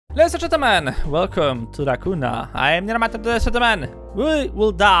Ladies and gentlemen, welcome to Lacuna. I am Neodyinamite, ladies and gentlemen. We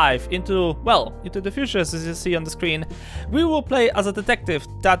will dive into, well, into the future, as you see on the screen. We will play as a detective.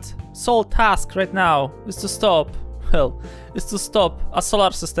 That sole task right now is to stop, a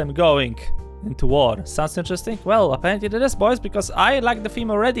solar system going into war. Sounds interesting? Well, apparently it is, boys, because I like the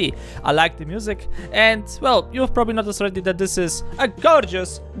theme already. I like the music, and, well, you've probably noticed already that this is a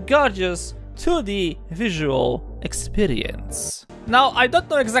gorgeous, gorgeous 2D visual experience. Now, I don't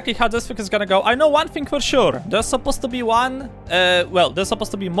know exactly how this thing is gonna go. I know one thing for sure. There's supposed to be there's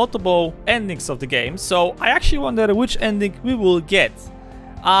supposed to be multiple endings of the game. So I actually wonder which ending we will get.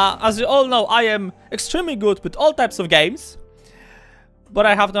 As you all know, I am extremely good with all types of games. But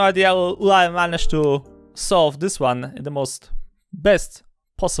I have no idea will I manage to solve this one in the best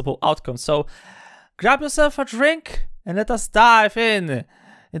possible outcome. So grab yourself a drink and let us dive in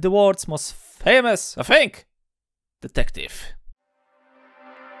the world's most famous, I think, detective.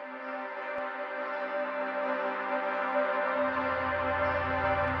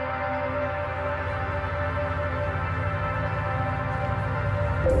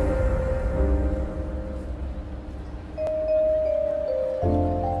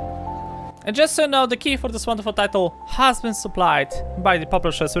 And just so you know, the key for this wonderful title has been supplied by the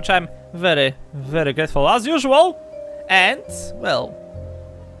publishers, which I'm very, very grateful as usual. And, well,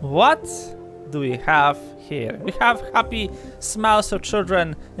 what do we have here? We have happy smiles of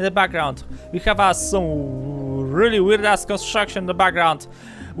children in the background. We have some really weird ass construction in the background.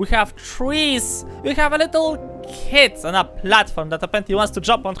 We have trees. We have a little kid on a platform that apparently wants to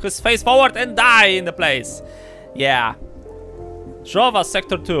jump on his face forward and die in the place. Yeah. Jova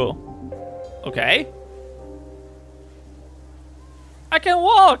Sector 2. Okay. I can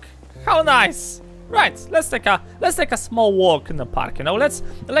walk. How nice. Right. Let's take a small walk in the park. You know, let's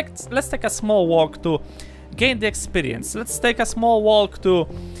take a small walk to gain the experience. Let's take a small walk to,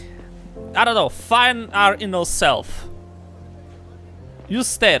 I don't know, find our inner self. Use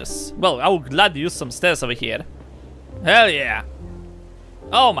stairs. Well, I would gladly use some stairs over here. Hell yeah.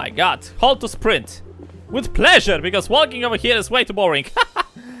 Oh my god. Hold to sprint. With pleasure, because walking over here is way too boring.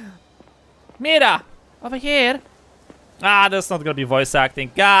 Mira, over here. Ah, that's not gonna be voice acting.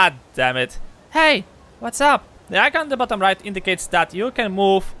 God damn it. Hey, what's up? The icon on the bottom right indicates that you can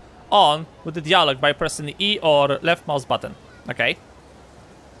move on with the dialogue by pressing E or left mouse button. Okay.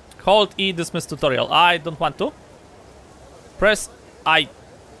 Hold E, dismiss tutorial. I don't want to. Press I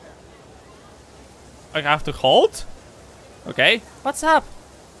have to hold? Okay. What's up?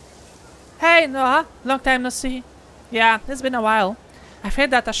 Hey, Noah. Long time no see. Yeah, it's been a while. I've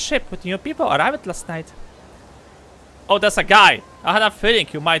heard that a ship with new people arrived last night. Oh, that's a guy. I had a feeling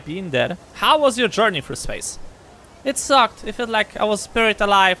you might be in there. How was your journey through space? It sucked. It felt like I was buried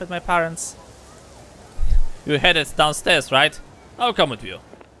alive with my parents. You headed downstairs, right? I'll come with you.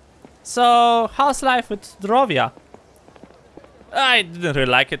 So, how's life with Drovia? I didn't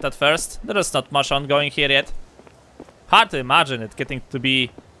really like it at first. There is not much ongoing here yet. Hard to imagine it getting to be...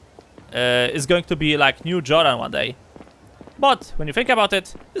 is going to be like New Jordan one day. But when you think about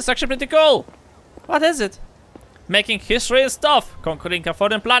it, it's actually pretty cool. What is it? Making history and stuff. Conquering a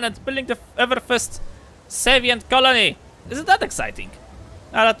foreign planet. Building the ever-first Savient colony. Isn't that exciting?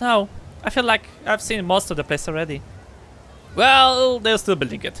 I don't know. I feel like I've seen most of the place already. Well, they're still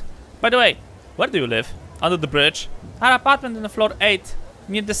building it. By the way, where do you live? Under the bridge? Our apartment in the floor 8.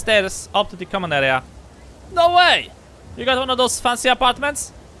 Near the stairs up to the common area. No way! You got one of those fancy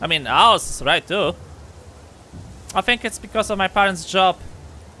apartments? I mean, ours is right too. I think it's because of my parents' job.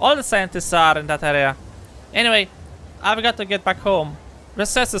 All the scientists are in that area. Anyway, I've got to get back home.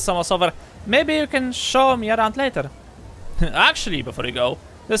 Recess is almost over. Maybe you can show me around later. Actually, before you go,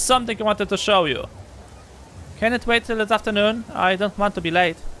 there's something I wanted to show you. Can it wait till this afternoon? I don't want to be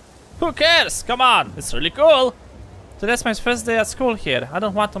late. Who cares? Come on, it's really cool. Today's my first day at school here. I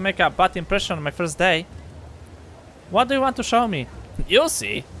don't want to make a bad impression on my first day. What do you want to show me? You'll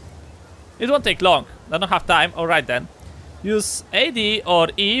see. It won't take long. I don't have time. Alright then. Use AD or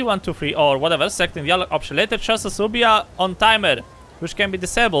E123 or whatever, selecting the dialog option. Later choices will be on timer, which can be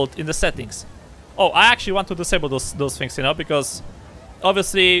disabled in the settings. Oh, I actually want to disable those things, you know, because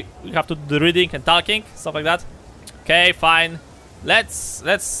obviously we have to do the reading and talking, stuff like that. Okay, fine. Let's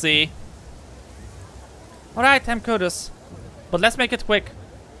see. Alright, I'm curious. But let's make it quick.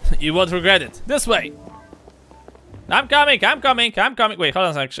 You won't regret it. This way. I'm coming. Wait,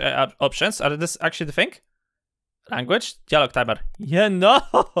 hold on. Options. Are this actually the thing? Language? Dialogue timer. Yeah, no.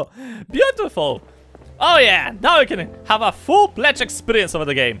 Beautiful. Oh yeah. Now we can have a full-fledged experience over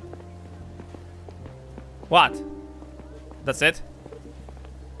the game. What? That's it?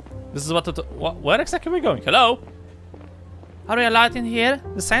 This is what to do. Where exactly are we going? Hello? Are we allowed in here?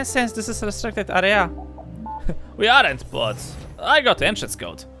 The sign says this is a restricted area. We aren't, but I got the entrance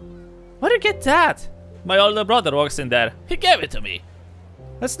code. Where did you get that? My older brother works in there. He gave it to me.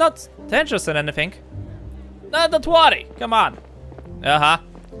 It's not dangerous or anything. No, don't worry. Come on. Uh-huh.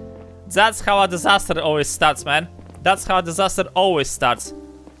 That's how a disaster always starts, man. That's how a disaster always starts.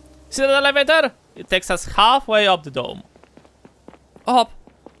 See the elevator? It takes us halfway up the dome. Up?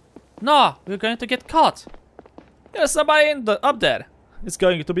 No, we're going to get caught. There's somebody up there. It's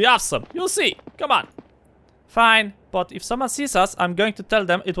going to be awesome. You'll see. Come on. Fine, but if someone sees us, I'm going to tell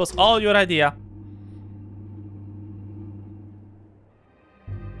them it was all your idea.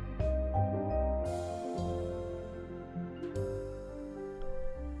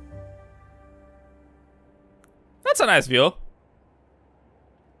 That's a nice view.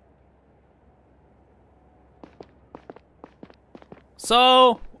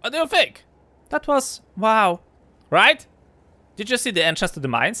 So, what do you think? That was... wow. Right? Did you see the entrance to the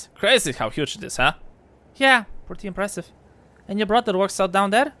mines? Crazy how huge it is, huh? Yeah, pretty impressive. And your brother works out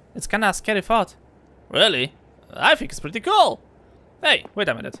down there? It's kinda a scary thought. Really? I think it's pretty cool. Hey, wait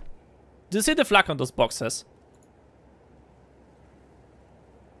a minute. Do you see the flag on those boxes?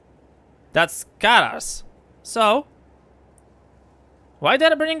 That's Kara's. So? Why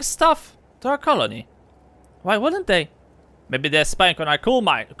they're bringing stuff to our colony? Why wouldn't they? Maybe they're spying on our coal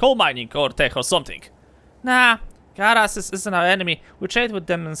mining or tech or something. Nah, Karas isn't our enemy. We trade with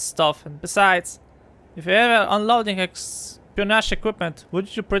them and stuff. And besides, if you're ever unloading espionage equipment,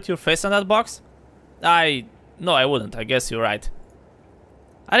 would you put your face on that box? No, I wouldn't. I guess you're right.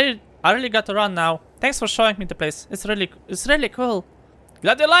 I really got to run now. Thanks for showing me the place. It's really cool.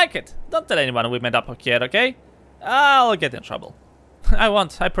 Glad you like it. Don't tell anyone we met up here, okay? I'll get in trouble. I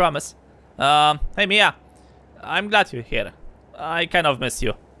won't, I promise. Hey Mia. I'm glad you're here. I kind of miss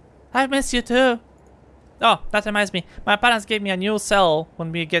you. I miss you too. Oh, that reminds me. My parents gave me a new cell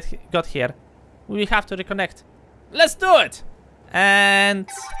when we got here. We have to reconnect. Let's do it! And...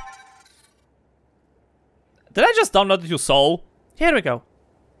 did I just download your soul? Here we go.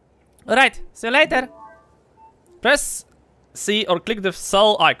 Alright, see you later. Press C or click the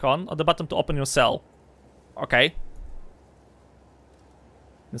cell icon at the bottom to open your cell. Okay.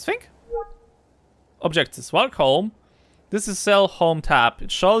 This thing? Objectives. Walk home. This is cell home tab.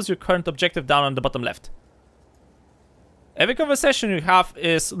 It shows your current objective down on the bottom left. Every conversation you have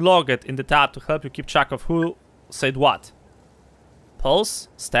is logged in the tab to help you keep track of who said what. Pulse,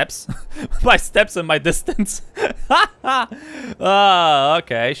 steps, my steps and my distance. Ah,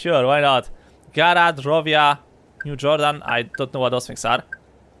 okay, sure, why not? Garad, Rovia, New Jordan, I don't know what those things are.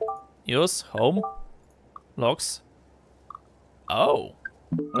 Use, home, logs. Oh,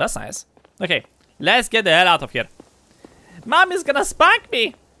 that's nice. Okay, let's get the hell out of here. Mom is gonna spank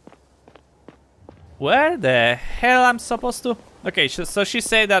me. Where the hell I'm supposed to? Okay, so she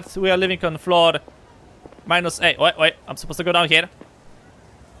said that we are living on floor -8. Wait, I'm supposed to go down here.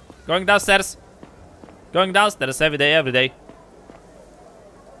 Going downstairs. Going downstairs every day.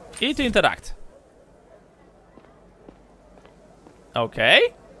 E to interact.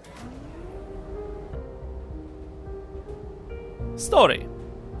 Okay. Story.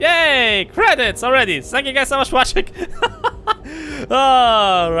 Yay! Credits already! Thank you guys so much for watching.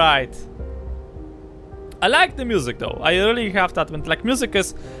 Alright. I like the music though. I really have to admit, like, music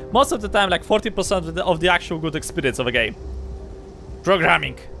is most of the time like 40% of the actual good experience of a game.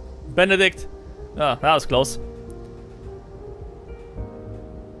 Programming. Benedict. Oh, that was close.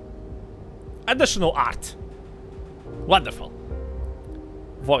 Additional art. Wonderful.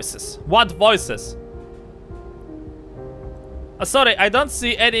 Voices. What voices? Sorry, I don't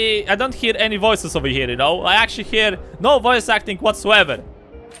see any, I don't hear any voices over here, you know? I actually hear no voice acting whatsoever.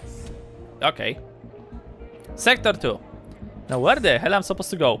 Okay. Sector 2. Now where the hell am I supposed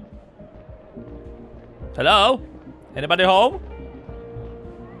to go? Hello? Anybody home?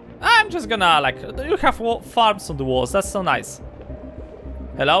 I'm just gonna, like, you have farms on the walls, that's so nice.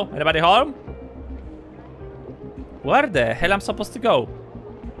 Hello? Anybody home? Where the hell am I supposed to go?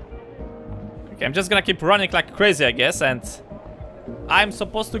 Okay, I'm just gonna keep running like crazy, I guess, and I'm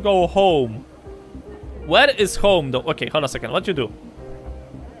supposed to go home. Where is home though? Okay, hold on a second, what you do?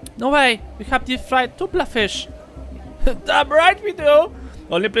 No way, we have deep fried tupla fish. Damn right we do!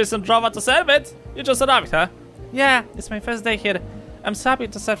 Only place in Java to serve it. You just arrived, huh? Yeah, it's my first day here. I'm so happy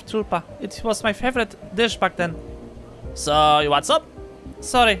to serve tulpa. It was my favorite dish back then. So, what's up?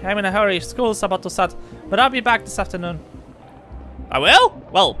 Sorry, I'm in a hurry. School's about to start, but I'll be back this afternoon. I will?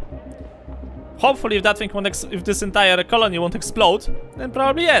 Well, hopefully if that thing won't if this entire colony won't explode, then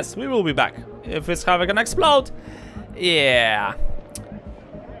probably yes, we will be back. If it's ever gonna explode, yeah,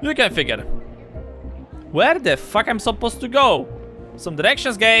 you can figure. Where the fuck I'm supposed to go? Some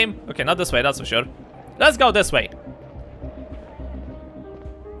directions, game. Okay, not this way, that's for sure. Let's go this way.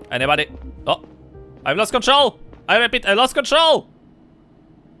 Anybody? Oh, I've lost control. I repeat, I lost control.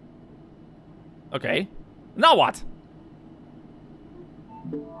 Okay. Now what?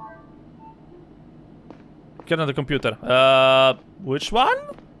 Get on the computer. Which one?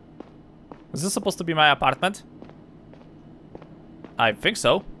 Is this supposed to be my apartment? I think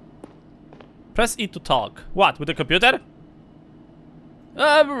so. Press E to talk. What, with the computer?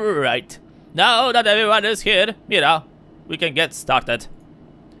 Right. Now that everyone is here, Mira, we can get started.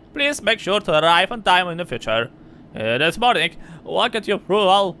 Please make sure to arrive on time in the future. This morning, walk at your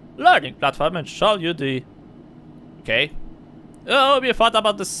rural learning platform and show you the... Okay. We thought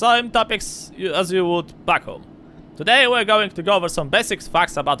about the same topics as you would back home. Today we're going to go over some basic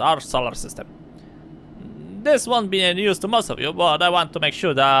facts about our solar system. This won't be any news to most of you, but I want to make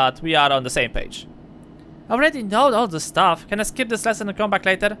sure that we are on the same page. I already know all this stuff. Can I skip this lesson and come back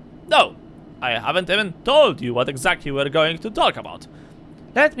later? No, I haven't even told you what exactly we're going to talk about.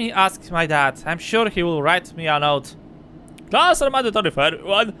 Let me ask my dad. I'm sure he will write me a note. Class are mandatory for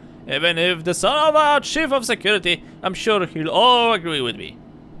everyone. Even if the son of our chief of security, I'm sure he'll all agree with me.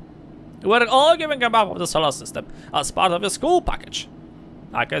 We're all giving a map of the solar system as part of your school package.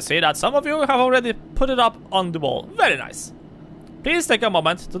 I can see that some of you have already put it up on the wall. Very nice. Please take a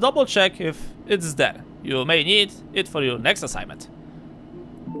moment to double check if it's there. You may need it for your next assignment.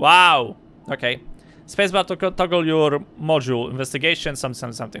 Wow. Okay. Spacebar to toggle your module. Investigation,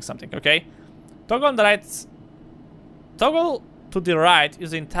 something. Okay. Toggle on the right. Toggle to the right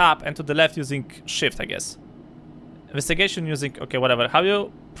using tab and to the left using shift, I guess. Investigation using... Okay, whatever. How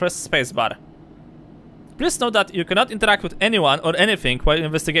you press spacebar? Please note that you cannot interact with anyone or anything while in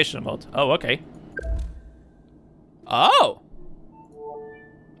investigation mode. Oh, okay. Oh!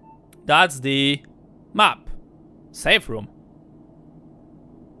 That's the map. Safe room.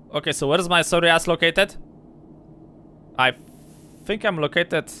 Okay, so where's my sorry ass located? I think I'm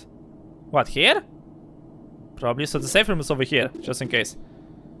located... What, here? Probably, so the safe room is over here, just in case.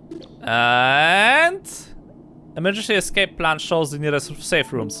 And... Emergency escape plan shows the nearest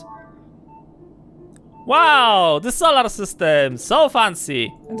safe rooms. Wow, the solar system, so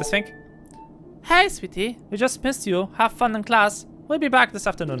fancy. And this thing? Hey, sweetie, we just missed you. Have fun in class. We'll be back this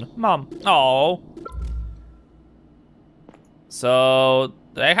afternoon. Mom. Oh. So,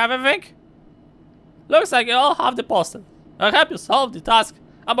 do I have everything? Looks like you all have the poster. I'll help you solve the task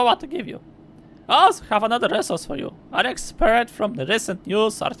I'm about to give you. I also have another resource for you. An expert from the recent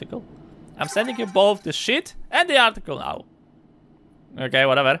news article. I'm sending you both the sheet and the article now. Okay,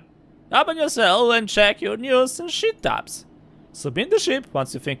 whatever. Open your cell and check your news and sheet tabs. Submit the sheet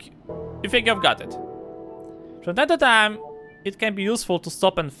once you think you've got it. From time to time, it can be useful to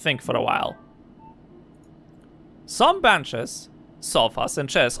stop and think for a while. Some benches, sofas, and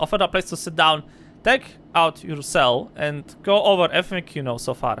chairs offer a place to sit down, take out your cell, and go over everything you know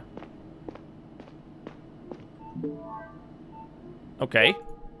so far. Okay.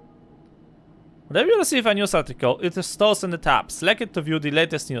 Whenever you receive a news article, it is stored in the tab. Select it to view the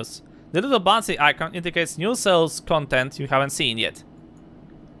latest news. The little bouncy icon indicates new cell's content you haven't seen yet.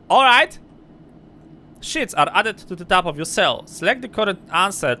 Alright. Sheets are added to the top of your cell. Select the correct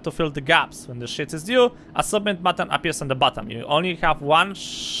answer to fill the gaps. When the sheet is due, a submit button appears on the bottom. You only have one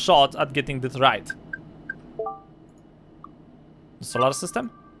shot at getting it right. The solar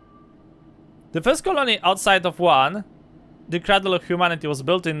system? The first colony outside of one, the cradle of humanity, was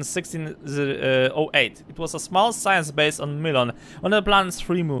built in 1608. It was a small science base on Milon, one of the planet's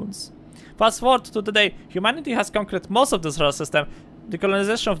 3 moons. Fast forward to today, humanity has conquered most of the solar system. The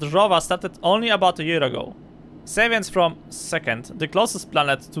colonization of Drova started only about a year ago. Savians from Second, the closest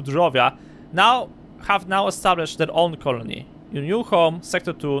planet to Drovia, have now established their own colony, your new home,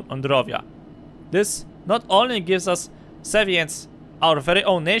 Sector 2 on Drovia. This not only gives us Savians our very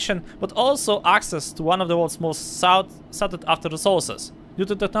own nation, but also access to one of the world's most sought after resources. Due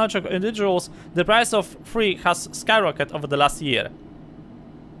to technological individuals, the price of free has skyrocketed over the last year.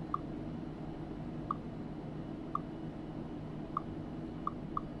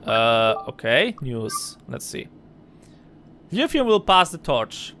 Okay, news. Let's see. Lithium will pass the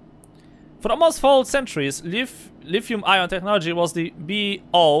torch. For almost 4 centuries, lithium-ion technology was the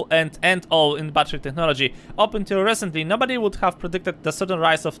be-all and end-all in battery technology. Up until recently, nobody would have predicted the sudden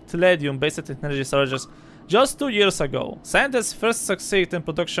rise of tellurium-based technology storages. Just 2 years ago, scientists first succeeded in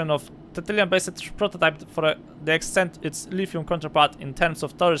production of tellurium-based prototype for the extent its lithium counterpart in terms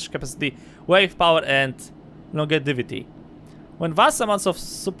of storage capacity, wave power, and longevity. When vast amounts of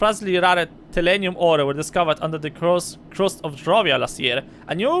surprisingly rare tellurium ore were discovered under the crust of Drovia last year,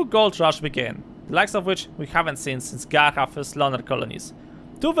 a new gold rush began. the likes of which we haven't seen since Garaha first lunar colonies.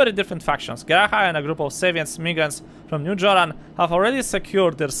 Two very different factions, Garaha and a group of Savians migrants from New Joran, have already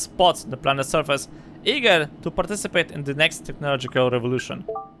secured their spots on the planet's surface, eager to participate in the next technological revolution.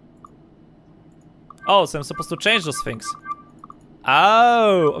 Oh, so I'm supposed to change those things.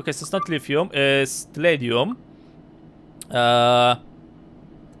 Oh, okay, so it's not lithium, it's palladium. The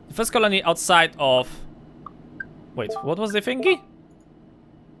first colony outside of... Wait, what was the thingy?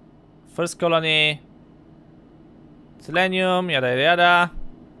 First colony... Selenium, yada yada.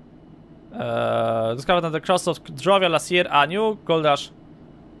 Discovered at the cross of Drovia last year, a new gold rush.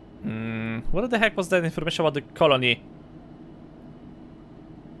 What the heck was that information about the colony?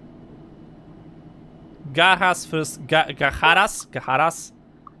 Gahara's first... Gahara,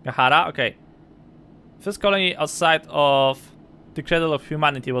 okay. First colony outside of the Cradle of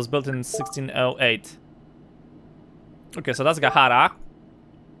Humanity was built in 1608. Okay, so that's Gahara.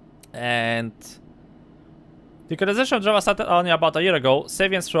 And... the colonization of Java started only about a year ago.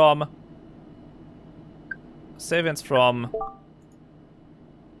 Savians from...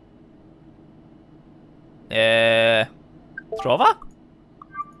 Trova?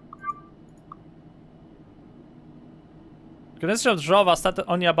 Colonization of Drova started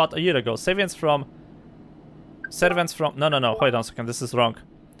only about a year ago. Servants from... No, wait on a second, this is wrong.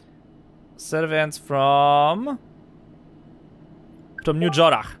 Servants from New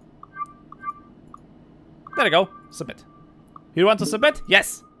Jorah. There you go. Submit. You want to submit?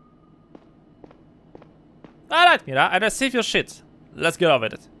 Yes! Alright, Mira, I received your shit. Let's get over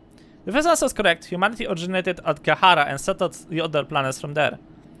it. The first answer is correct. Humanity originated at Gahara and settled the other planets from there.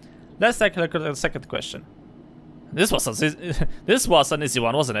 Let's take a look at the second question. This was an easy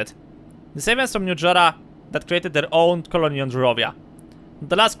one, wasn't it? The Savians from New Jorah that created their own colony on Drovia.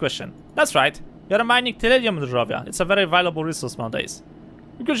 The last question. That's right. You're mining palladium on Drovia. It's a very valuable resource nowadays.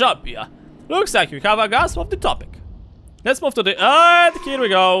 Good job, Pia. Looks like you have a grasp of the topic. Let's move to the... And here we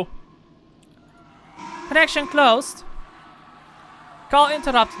go. Connection closed. Call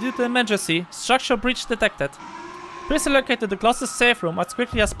interrupted due to emergency. Structure breach detected. Please locate the closest safe room as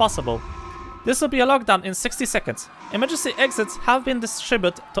quickly as possible. This will be a lockdown in 60 seconds. Emergency exits have been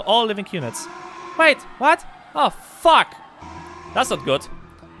distributed to all living units. Wait, what? Oh, fuck. That's not good.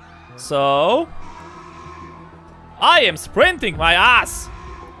 So... I am sprinting my ass.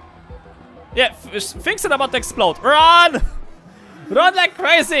 Yeah, things are about to explode. Run! Run like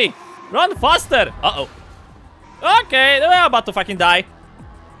crazy! Run faster! Uh-oh. Okay, we're about to fucking die.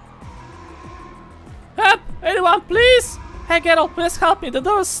 Help! Anyone, please! Hey, Geralt, please help me. The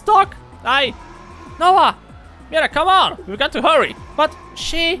door is stuck. Noah! Mira, come on! We've got to hurry. But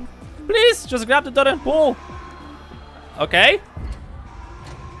she... Please, just grab the door and pull. Okay.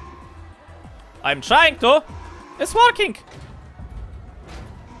 I'm trying to. It's working.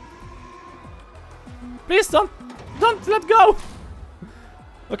 Please don't let go.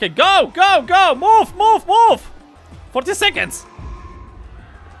 Okay, go. Move. 40 seconds.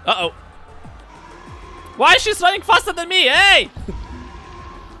 Uh-oh. Why is she running faster than me? Hey!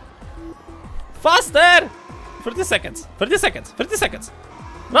 Faster! 30 seconds.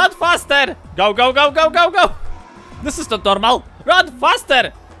 Run faster! Go. This is not normal. Run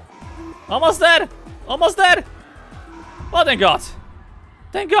faster! Almost there. Oh, thank God.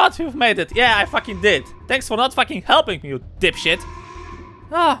 Thank God you've made it. Yeah, I fucking did. Thanks for not fucking helping me, you dipshit.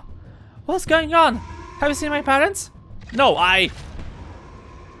 Ah, what's going on? Have you seen my parents? No,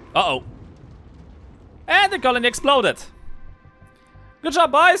 Uh-oh. And the colony exploded. Good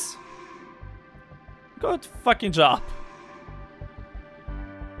job, boys. Good fucking job.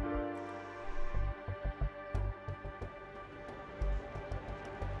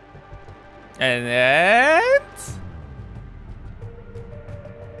 And...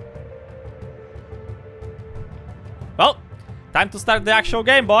 Well, time to start the actual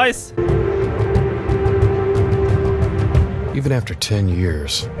game, boys. Even after 10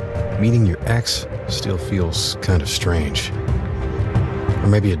 years, meeting your ex still feels kind of strange. Or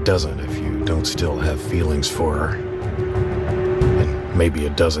maybe it doesn't if you don't still have feelings for her. And maybe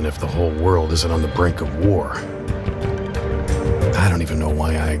it doesn't if the whole world isn't on the brink of war. I don't even know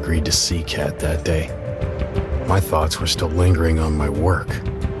why I agreed to see Kat that day. My thoughts were still lingering on my work.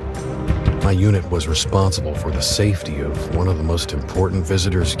 My unit was responsible for the safety of one of the most important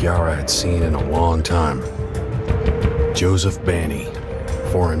visitors Yara had seen in a long time. Joseph Banny,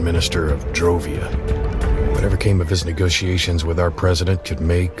 Foreign Minister of Drovia. Whatever came of his negotiations with our president could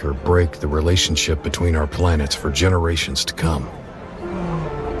make or break the relationship between our planets for generations to come.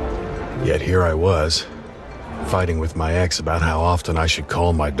 Yet here I was, fighting with my ex about how often I should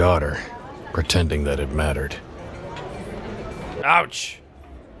call my daughter, pretending that it mattered. Ouch.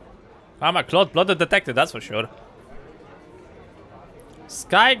 I'm a cold-blooded detective, that's for sure.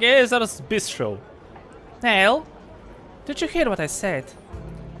 Skygazer's Bistro. Neil, did you hear what I said?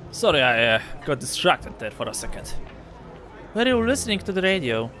 Sorry, I got distracted there for a second. Were you listening to the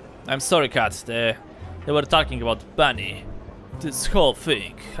radio? I'm sorry, Kat. They were talking about Bunny. This whole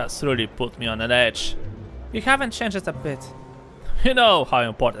thing has really put me on an edge. You haven't changed it a bit. You know how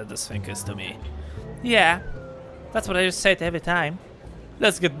important this thing is to me. Yeah, that's what I just say every time.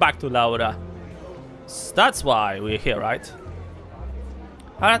 Let's get back to Laura. That's why we're here, right?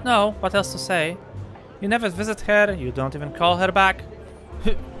 I don't know what else to say. You never visit her, you don't even call her back.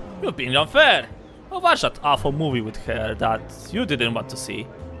 You're being unfair. I watched that awful movie with her that you didn't want to see.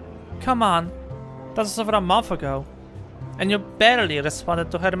 Come on, that was over a month ago. And you barely responded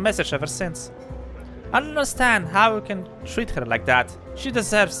to her message ever since. I don't understand how you can treat her like that. She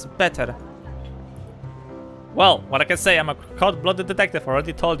deserves better. Well, what I can say, I'm a cold-blooded detective,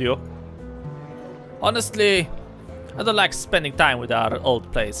 already told you. Honestly, I don't like spending time with our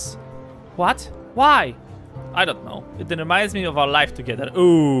old place. What? Why? I don't know. It reminds me of our life together.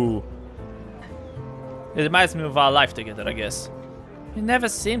 Ooh. It reminds me of our life together, I guess. You never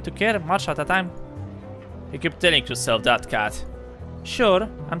seemed to care much at the time. You keep telling yourself that, Kat. Sure,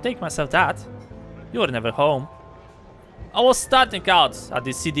 I'm taking myself that. You were never home. I was starting out at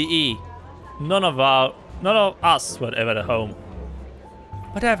the CDE. None of us were ever at home.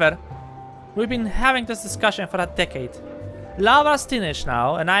 Whatever. We've been having this discussion for a decade. Laura's teenage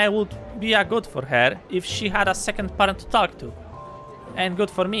now, and I would be a good for her if she had a second parent to talk to. And good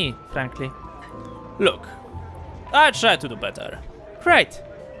for me, frankly. Look, I try to do better. Great.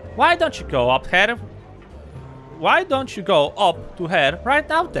 Why don't you go up to her right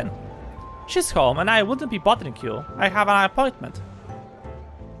now then? She's home and I wouldn't be bothering you. I have an appointment.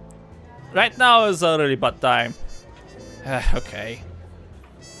 Right now is a really bad time. Okay.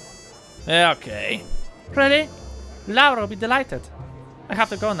 Okay. Really? Laura will be delighted. I have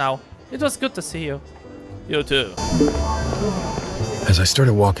to go now. It was good to see you. You too. As I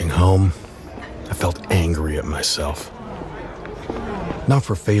started walking home, I felt angry at myself. Not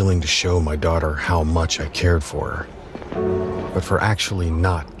for failing to show my daughter how much I cared for her, but for actually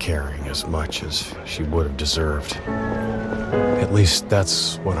not caring as much as she would have deserved. At least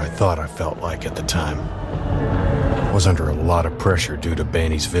that's what I thought I felt like at the time. I was under a lot of pressure due to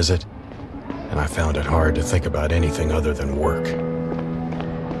Banny's visit, and I found it hard to think about anything other than work.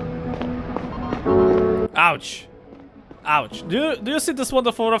 Ouch. Ouch. Do you see this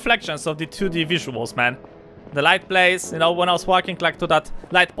wonderful reflections of the 2D visuals, man? The light plays, you know, when I was walking like to that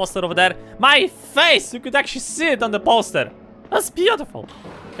light poster over there. My face! You could actually see it on the poster. That's beautiful.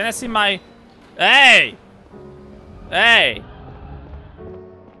 Can I see my... Hey! Hey!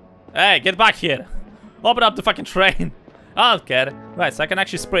 Hey, get back here. Open up the fucking train. I don't care. Right, so I can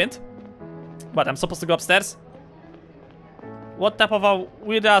actually sprint. But I'm supposed to go upstairs? What type of a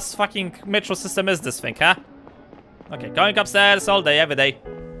weird-ass fucking metro system is this thing, huh? Okay, going upstairs all day, every day.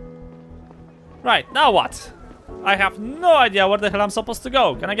 Right, now what? I have no idea where the hell I'm supposed to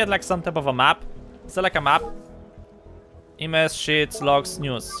go. Can I get like some type of a map? Is there like a map? Emails, sheets, logs,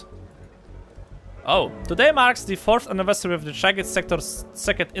 news. Oh, today marks the 4th anniversary of the tragic Sector's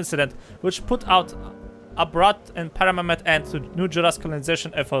second incident, which put out abrupt and permanent end to New Jura's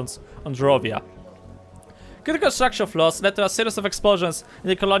colonization efforts on Drovia. Critical structural flaws led to a series of explosions in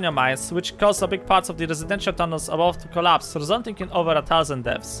the colonial mines, which caused a big parts of the residential tunnels above to collapse, resulting in over 1,000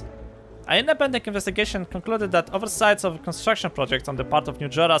 deaths. An independent investigation concluded that oversights of construction projects on the part of New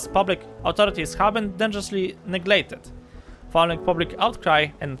Jura's public authorities have been dangerously neglected. Following public outcry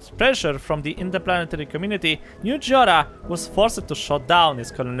and pressure from the interplanetary community, New Jura was forced to shut down its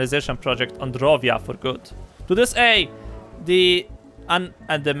colonization project on Drovia for good. To this day, the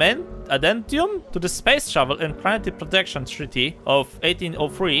addendum to the Space Travel and Planetary Protection Treaty of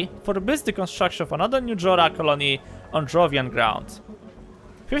 1803 forbids the construction of another New Jura colony on Drovian ground.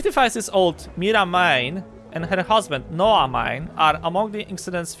 55-year-old Mira Mine and her husband Noah Mine are among the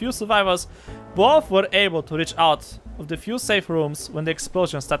incident's few survivors. Both were able to reach out of the few safe rooms when the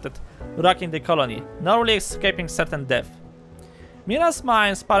explosion started rocking the colony, narrowly escaping certain death. Mira's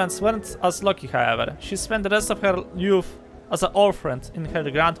Mine's parents weren't as lucky, however. She spent the rest of her youth as an orphan in her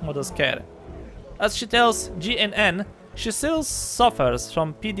grandmother's care. As she tells GNN, she still suffers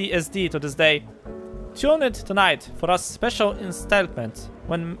from PTSD to this day. Tune in tonight for a special installment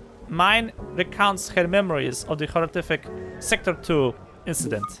when Mine recounts her memories of the horrific Sector 2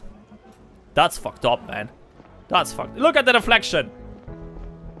 incident. That's fucked up, man. That's fucked. Look at the reflection.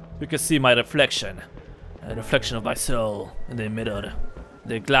 You can see my reflection. A reflection of my soul in the mirror.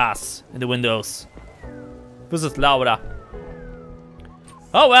 The glass in the windows. Visit Laura.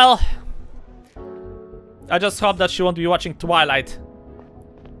 Oh well, I just hope that she won't be watching Twilight.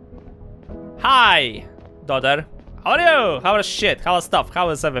 Hi, daughter. How are you? How is shit? How is stuff? How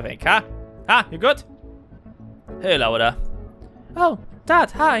is everything, huh? Huh? You good? Hey, Laura. Oh,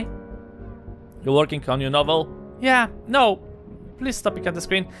 Dad, hi. You working on your novel? Yeah, no. Please stop looking at the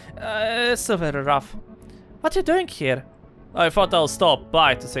screen. It's so very rough. What are you doing here? I thought I'll stop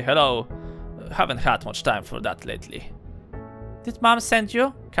by to say hello. Haven't had much time for that lately. Did Mom send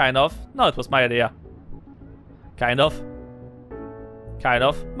you? Kind of. No, it was my idea. Kind of. Kind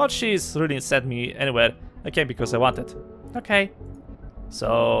of. But she's really sent me anywhere. I came because I wanted. Okay.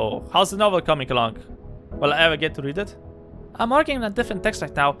 So, how's the novel coming along? Will I ever get to read it? I'm working on a different text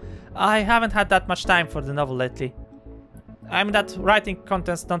right now. I haven't had that much time for the novel lately. I'm in that writing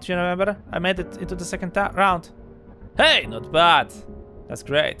contest, don't you remember? I made it into the second round. Hey, not bad. That's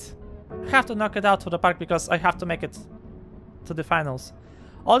great. I have to knock it out for the park because I have to make it to the finals.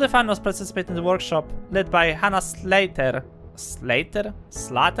 All the finals participate in the workshop led by Hannah Slater. Slater?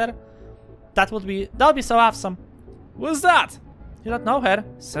 That would be so awesome. Who's that? You don't know her?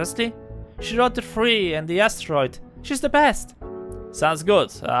 Seriously? She wrote The Free and The Asteroid. She's the best. Sounds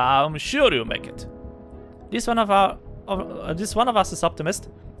good. I'm sure you'll make it. This one of us is optimist.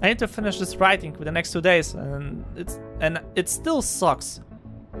 I need to finish this writing with the next 2 days, and it still sucks.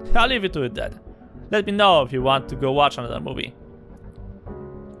 I'll leave you to it then. Let me know if you want to go watch another movie.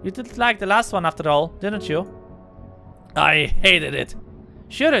 You did like the last one after all, didn't you? I hated it.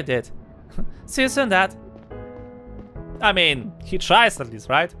 Sure I did. See you soon, Dad. I mean, he tries at least,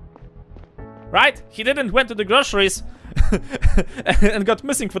 right? Right? He didn't went to the groceries and got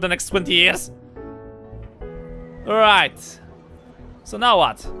missing for the next 20 years. Alright. So now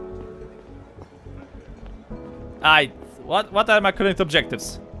what? What are my current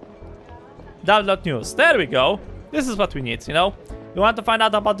objectives? Download news. There we go. This is what we need, you know? You want to find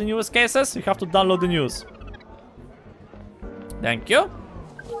out about the newest cases? You have to download the news. Thank you.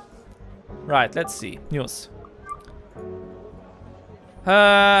 Right, let's see. News.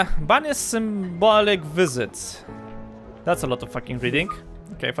 Bunny's symbolic visit. That's a lot of fucking reading.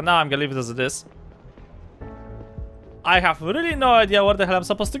 Okay, for now I'm gonna leave it as it is. I have really no idea where the hell I'm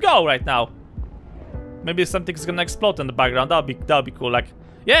supposed to go right now. Maybe something's gonna explode in the background. That'll be cool. Like,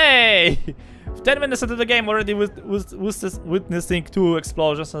 yay! 10 minutes into the game already witnessing 2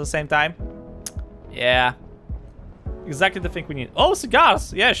 explosions at the same time. Yeah. Exactly the thing we need. Oh,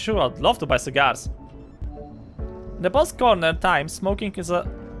 cigars! Yeah, sure, I'd love to buy cigars. In the post corner time, smoking is a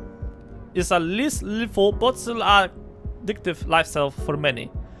least lethal but still addictive lifestyle for many.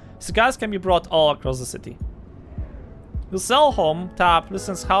 Cigars can be brought all across the city. The Sell Home tab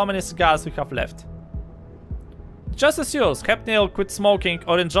listens how many cigars we have left. Just as yours, help Neil quit smoking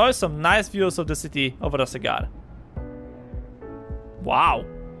or enjoy some nice views of the city over a cigar. Wow.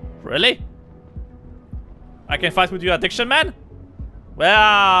 Really? I can fight with your addiction, man?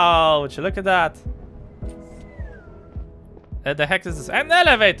 Wow, would you look at that? The heck is this? An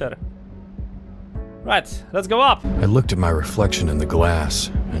elevator! Right, let's go up. I looked at my reflection in the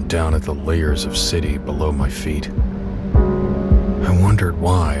glass and down at the layers of city below my feet. I wondered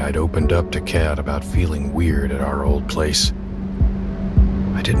why I'd opened up to Kat about feeling weird at our old place.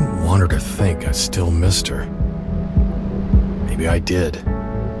 I didn't want her to think I still missed her. Maybe I did,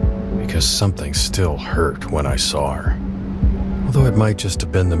 because something still hurt when I saw her. Although it might just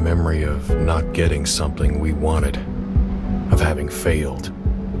have been the memory of not getting something we wanted, of having failed.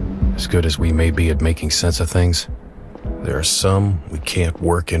 As good as we may be at making sense of things, there are some we can't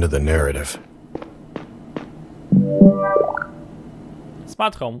work into the narrative.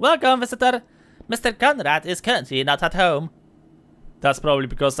 Smart home. Welcome, visitor. Mr. Conrad is currently not at home. That's probably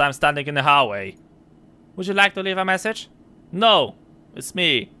because I'm standing in the hallway. Would you like to leave a message? No, it's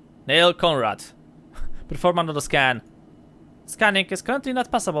me, Neil Conrad. Perform another scan. Scanning is currently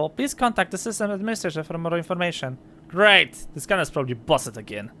not possible. Please contact the system administrator for more information. Great! The scanner's probably busted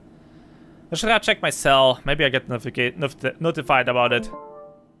again. I should have checked my cell. Maybe I get notified about it.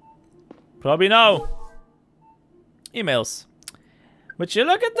 Probably no. Emails. Would you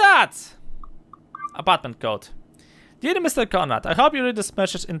look at that? Apartment code. Dear Mr. Conrad, I hope you read this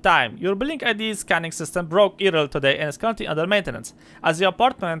message in time. Your building ID scanning system broke earlier today and is currently under maintenance. As the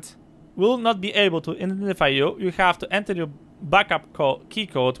apartment will not be able to identify you, you have to enter your backup key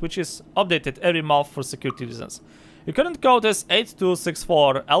code, which is updated every month for security reasons. Your current code is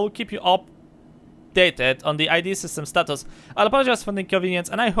 8264. I will keep you updated on the ID system status. I'll apologize for the inconvenience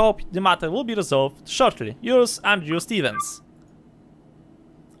and I hope the matter will be resolved shortly. Yours, Andrew Stevens.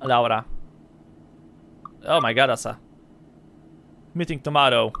 Laura. Oh my god, Asa. Meeting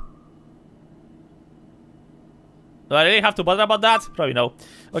tomorrow. Do I really have to bother about that? Probably no.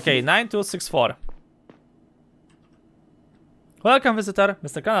 Okay, 9264. Welcome, visitor.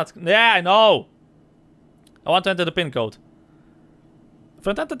 Mr. Conrad. Yeah, I know. I want to enter the pin code.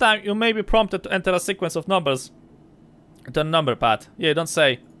 From time to time, you may be prompted to enter a sequence of numbers into a number pad. Yeah, don't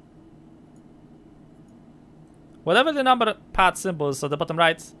say. Whatever the number pad symbol is at the bottom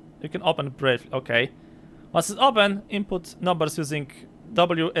right, you can open it briefly. Okay. Once it's open, input numbers using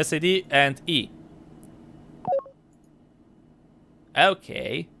W, SAD, and E.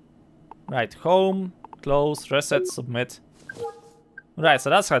 Okay. Right, home, close, reset, submit. Right, so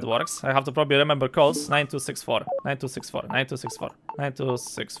that's how it works. I have to probably remember codes. 9264, 9264, 9264,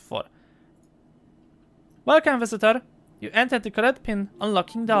 9264. Welcome, visitor. You entered the correct pin,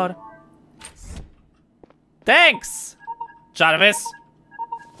 unlocking door. Thanks, Jarvis.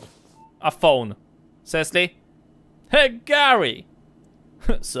 A phone. Seriously? Hey, Gary.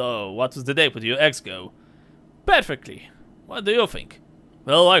 So, what was the day with your ex go? Perfectly. What do you think?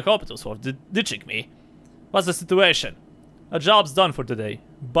 Well, I hope it was for ditching me. What's the situation? A job's done for today.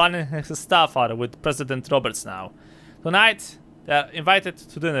 Bunny and his staff are with President Roberts now. Tonight, they're invited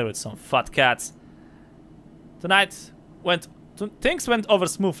to dinner with some fat cats. Tonight, things went over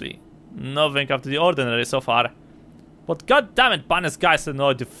smoothly. Nothing out of the ordinary so far. But goddammit, Bunny's guys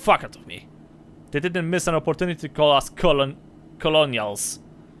annoyed the fuck out of me. They didn't miss an opportunity to call us colonials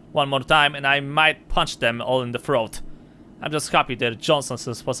one more time, and I might punch them all in the throat. I'm just happy they're Johnson's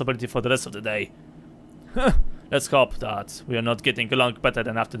responsibility for the rest of the day. Let's hope that we are not getting along better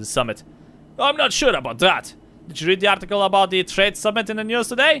than after the summit. I'm not sure about that. Did you read the article about the trade summit in the news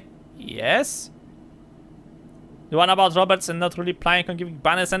today? Yes. The one about Roberts and not really planning on giving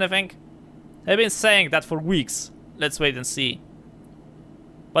Banners anything? I've been saying that for weeks. Let's wait and see.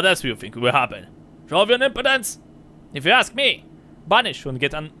 What else do you think will happen? Jovian impotence? If you ask me, Banish shouldn't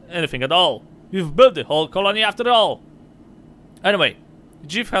get anything at all. We've built the whole colony after all. Anyway, the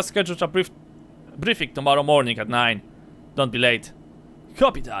chief has scheduled a briefing tomorrow morning at 9. Don't be late.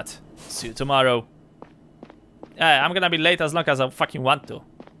 Copy that. See you tomorrow. Yeah, I'm gonna be late as long as I fucking want to.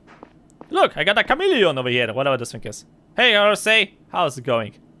 Look, I got a chameleon over here, whatever this thing is. Hey, RSA, how's it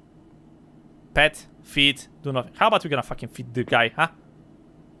going? Pet, feed, do nothing. How about we gonna fucking feed the guy, huh?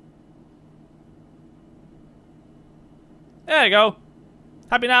 There you go.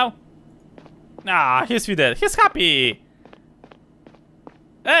 Happy now? Ah, he's feeded. He's happy.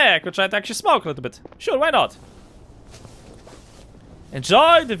 Hey, I could try to actually smoke a little bit. Sure, why not?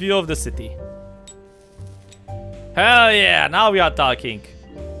 Enjoy the view of the city. Hell yeah, now we are talking.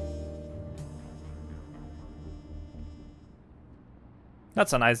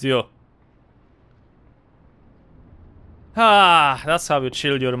 That's a nice view. Ah, that's how you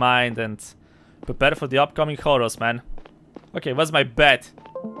chill your mind and prepare for the upcoming horrors, man. Okay, what's my bet?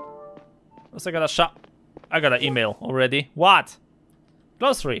 What's I got a shot? I got an email already. What?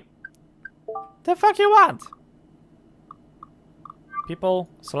 Glossary. The fuck you want? People,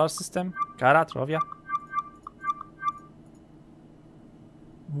 solar system, Kara, Trovia.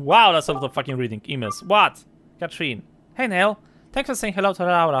 Wow, that's a lot of fucking reading emails. What? Katrine. Hey Neil, thanks for saying hello to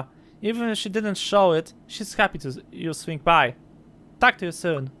Laura. Even if she didn't show it, she's happy to you swing by. Talk to you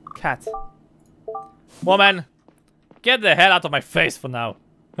soon, Cat. Woman, get the hell out of my face for now.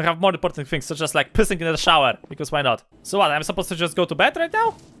 I have more important things, such as like pissing in the shower, because why not? So what, I'm supposed to just go to bed right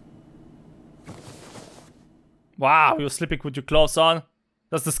now? Wow, you're sleeping with your clothes on?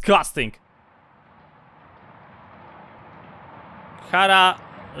 That's disgusting. Kara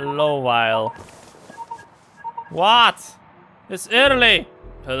Lowile. What? It's early.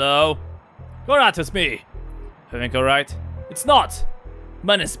 Hello? Conrad, it's me. Everything alright? It's not.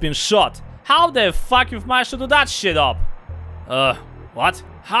 Man has been shot. How the fuck you've managed to do that shit up? What?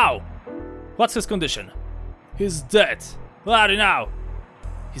 How? What's his condition? He's dead. Where are you now?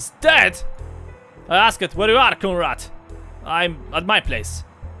 He's dead? I asked where you are, Conrad. I'm at my place.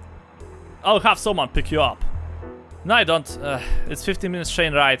 I'll have someone pick you up. No, I don't. It's 15 minutes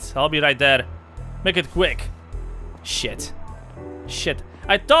train ride. I'll be right there. Make it quick. Shit. Shit.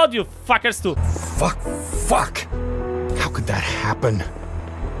 I told you fuckers to... Fuck. How could that happen?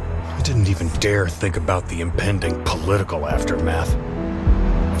 I didn't even dare think about the impending political aftermath.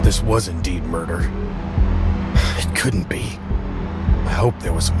 If this was indeed murder, it couldn't be. I hope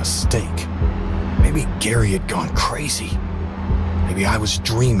there was a mistake. Maybe Gary had gone crazy. Maybe I was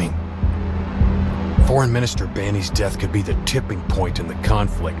dreaming. Foreign Minister Banny's death could be the tipping point in the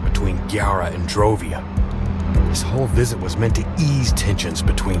conflict between Gyara and Drovia. This whole visit was meant to ease tensions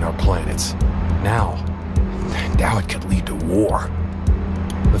between our planets. Now it could lead to war.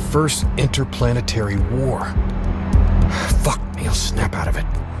 The first interplanetary war. Fuck me, I'll snap out of it.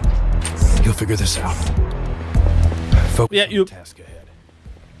 You'll figure this out. Focus on the task ahead.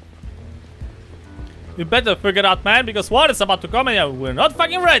 You better figure out, man, because war is about to come and we're not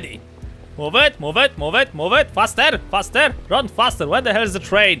fucking ready. Move it, move it, move it, move it. Faster, faster, run faster. Where the hell is the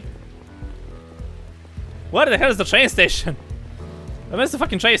train? Where the hell is the train station? Where's the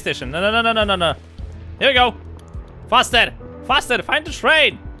fucking train station? No, no, no, no, no, no, no. Here we go. Faster, faster, find the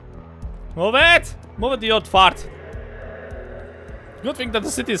train. Move it. Move it, you old fart. Good thing that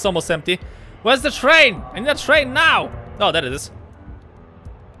the city is almost empty. Where's the train? I need a train now. Oh, there it is.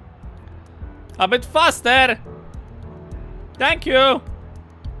 A bit faster. Thank you.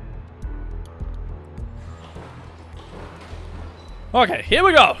 Okay, here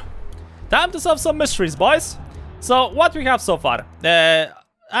we go. Time to solve some mysteries, boys. So, what we have so far? An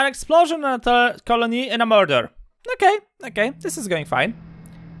explosion at a colony and a murder. Okay, okay, this is going fine.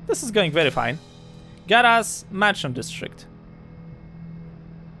 This is going very fine. Gara's mansion district.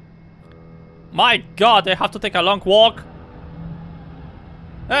 My god, I have to take a long walk.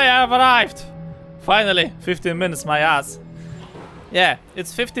 Hey, I've arrived. Finally, 15 minutes, my ass. Yeah,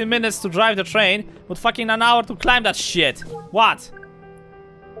 it's 15 minutes to drive the train, but fucking an hour to climb that shit. What?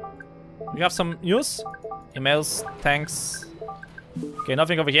 We have some news? Emails, thanks. Okay,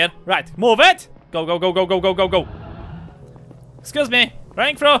 nothing over here. Right, move it! Go, go, go, go, go, go, go, go. Excuse me,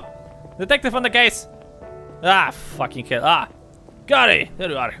 running through. Detective on the case. Ah, fucking hell. Ah, Gary, there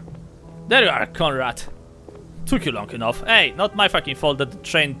you are. There you are, Conrad. Took you long enough. Hey, not my fucking fault that the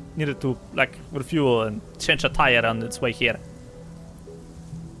train needed to, like, refuel and change a tire on its way here.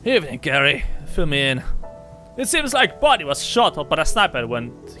 Evening, Gary. Fill me in. It seems like Buddy was shot up by a sniper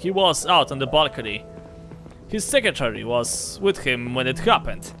when he was out on the balcony. His secretary was with him when it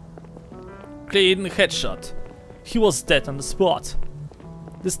happened. Clean headshot. He was dead on the spot.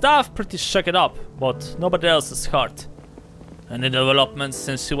 The staff pretty shook it up, but nobody else is hurt. Any developments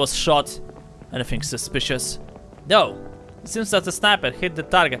since he was shot? Anything suspicious? No. It seems that the sniper hit the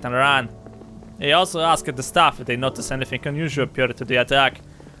target and ran. He also asked the staff if they noticed anything unusual prior to the attack.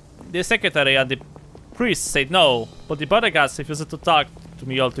 The secretary and the priest said no, but the bodyguards refused to talk to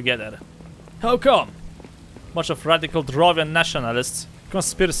me altogether. How come? Much of radical Drovian nationalists,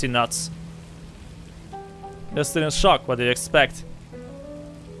 conspiracy nuts. They're still in shock. What do you expect?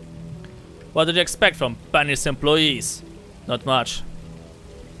 What did you expect from Bunny's employees? Not much.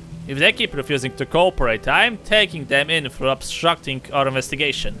 If they keep refusing to cooperate, I'm taking them in for obstructing our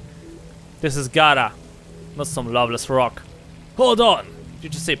investigation. This is Gara, not some loveless rock. Hold on!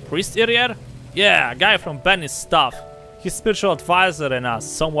 Did you say priest earlier? Yeah, a guy from Benny's staff. His spiritual advisor and a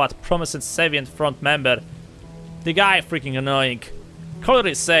somewhat promising Savian front member. The guy freaking annoying.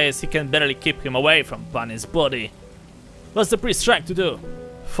 Collery says he can barely keep him away from Bunny's body. What's the priest trying to do?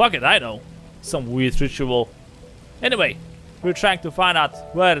 Fuck it, I know. Some weird ritual. Anyway, we're trying to find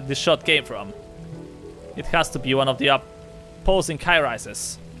out where the shot came from. It has to be one of the opposing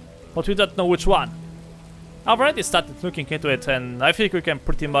high-rises, but we don't know which one. I've already started looking into it and I think we can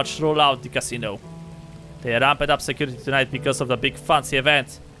pretty much rule out the casino. They ramped up security tonight because of the big fancy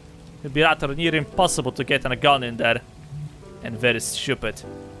event. It'd be rather near impossible to get a gun in there. And very stupid.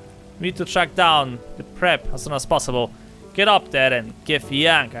 We need to track down the prep as soon as possible. Get up there and give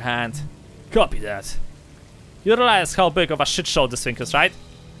Yang a hand. Copy that. You realize how big of a shit show this thing is, right?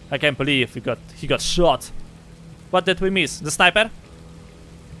 I can't believe he got shot. What did we miss? The sniper?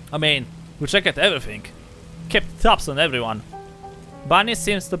 I mean, we checked everything. Kept tabs on everyone. Bunny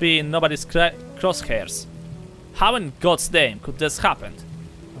seems to be in nobody's crosshairs. How in God's name could this happen?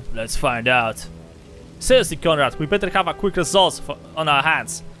 Let's find out. Seriously, Conrad, we better have a quick result on our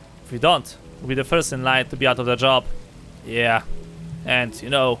hands. If we don't, we'll be the first in line to be out of the job. Yeah, and you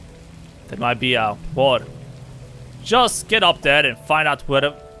know, there might be a war. Just get up there and find out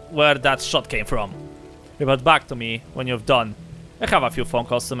where that shot came from. Report back to me when you've done. I have a few phone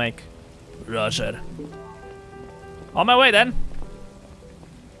calls to make. Roger. On my way then.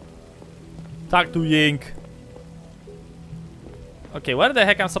 Talk to Yink. Okay, where the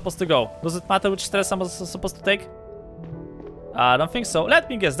heck I'm supposed to go? Does it matter which stress I'm supposed to take? I don't think so. Let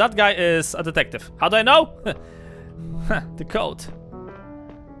me guess, that guy is a detective. How do I know? The code.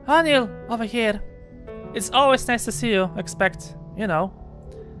 Ah, Neil, over here. It's always nice to see you, except, you know.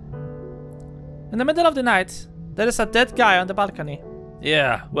 In the middle of the night, there is a dead guy on the balcony.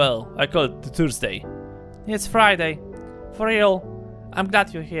 Yeah, well, I call it the Thursday. It's Friday. For real. I'm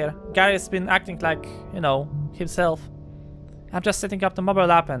glad you're here. Gary's been acting like, you know, himself. I'm just setting up the mobile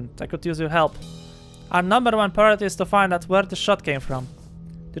app and I could use your help. Our #1 priority is to find out where the shot came from.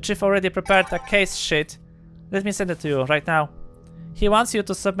 The chief already prepared a case sheet. Let me send it to you right now. He wants you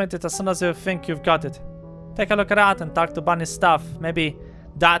to submit it as soon as you think you've got it. Take a look around and talk to Bunny's staff. Maybe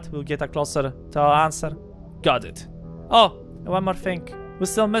that will get us closer to our answer. Got it. Oh, and one more thing. We're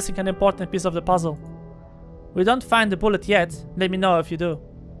still missing an important piece of the puzzle. We don't find the bullet yet. Let me know if you do.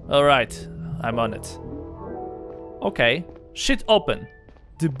 Alright, I'm on it. Okay. Shit open.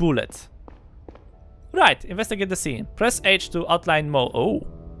 The bullet. Right, investigate the scene. Press H to outline more. Oh.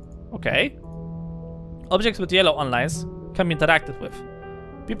 Okay. Objects with yellow outlines can be interacted with.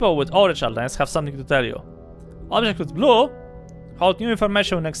 People with orange outlines have something to tell you. Objects with blue hold new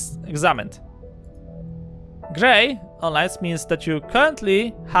information when examined. Grey outlines means that you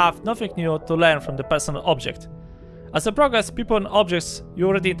currently have nothing new to learn from the personal object. As you progress, people and objects you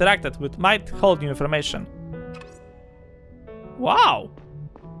already interacted with might hold new information. Wow!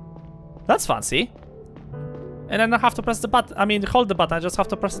 That's fancy. And then I have to press the button, hold the button, I just have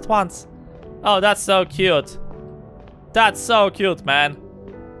to press it once. Oh, that's so cute. That's so cute, man.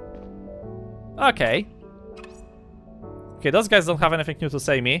 Okay. Okay, those guys don't have anything new to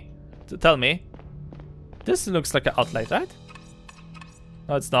tell me. This looks like an outline, right?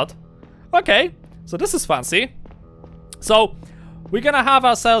 No, it's not. Okay, so this is fancy. So, we're gonna have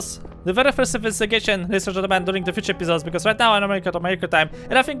ourselves the very first investigation, ladies and gentlemen, during the future episodes, because right now I'm American time,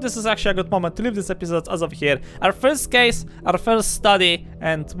 and I think this is actually a good moment to leave this episode as of here. Our first case, our first study,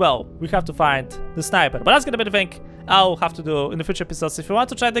 and well, we have to find the sniper. But that's gonna be the thing I'll have to do in the future episodes. If you want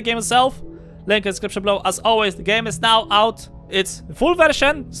to try the game yourself, link in the description below. As always, the game is now out. It's full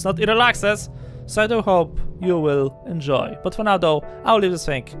version, it's not early access, so I do hope you will enjoy. But for now though, I'll leave this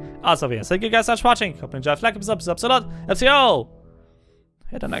thing as of here. Thank you guys so much for watching. Hope you enjoyed. Like this episode a lot. And see you all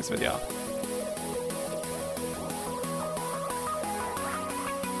in the next video.